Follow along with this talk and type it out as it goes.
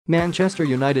Manchester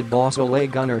United boss Ole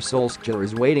Gunnar Solskjaer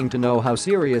is waiting to know how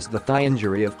serious the thigh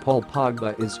injury of Paul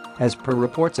Pogba is. As per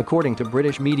reports according to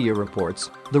British media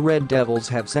reports, the Red Devils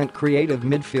have sent creative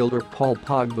midfielder Paul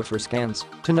Pogba for scans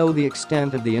to know the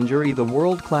extent of the injury the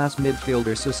world-class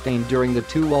midfielder sustained during the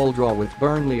 2-2 draw with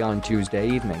Burnley on Tuesday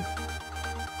evening.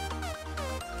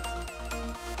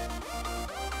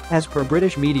 As per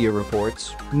British media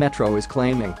reports, Metro is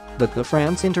claiming that the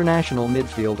France international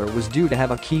midfielder was due to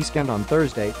have a key scan on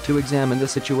Thursday to examine the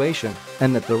situation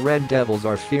and that the Red Devils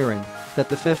are fearing that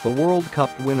the FIFA World Cup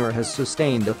winner has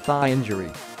sustained a thigh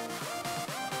injury.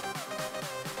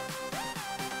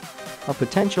 A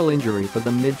potential injury for the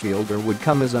midfielder would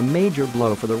come as a major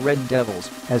blow for the Red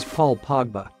Devils, as Paul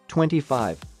Pogba,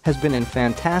 25, has been in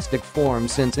fantastic form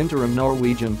since interim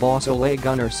Norwegian boss Ole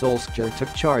Gunnar Solskjaer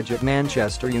took charge at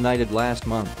Manchester United last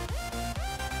month.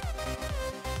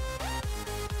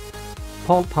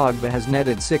 Paul Pogba has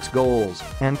netted 6 goals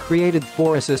and created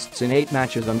 4 assists in 8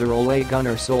 matches under Ole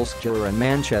Gunnar Solskjaer, and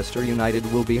Manchester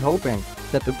United will be hoping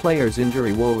that the player's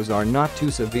injury woes are not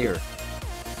too severe.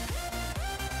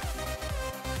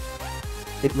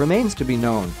 It remains to be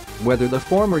known whether the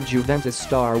former Juventus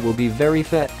star will be very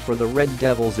fit for the Red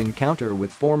Devils' encounter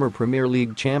with former Premier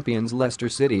League champions Leicester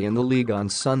City in the league on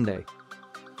Sunday.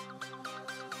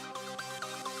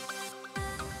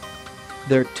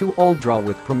 Their 2-2 draw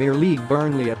with Premier League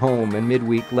Burnley at home in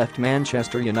midweek left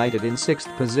Manchester United in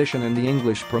 6th position in the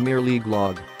English Premier League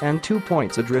log and 2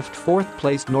 points adrift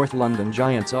 4th-placed North London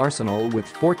giants Arsenal with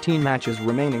 14 matches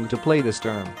remaining to play this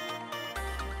term.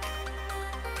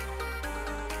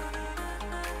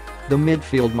 The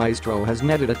midfield maestro has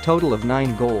netted a total of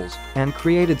 9 goals and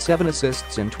created 7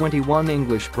 assists in 21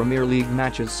 English Premier League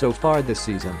matches so far this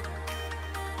season.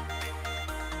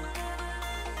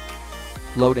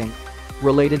 Loading.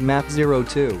 Related Map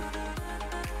 02.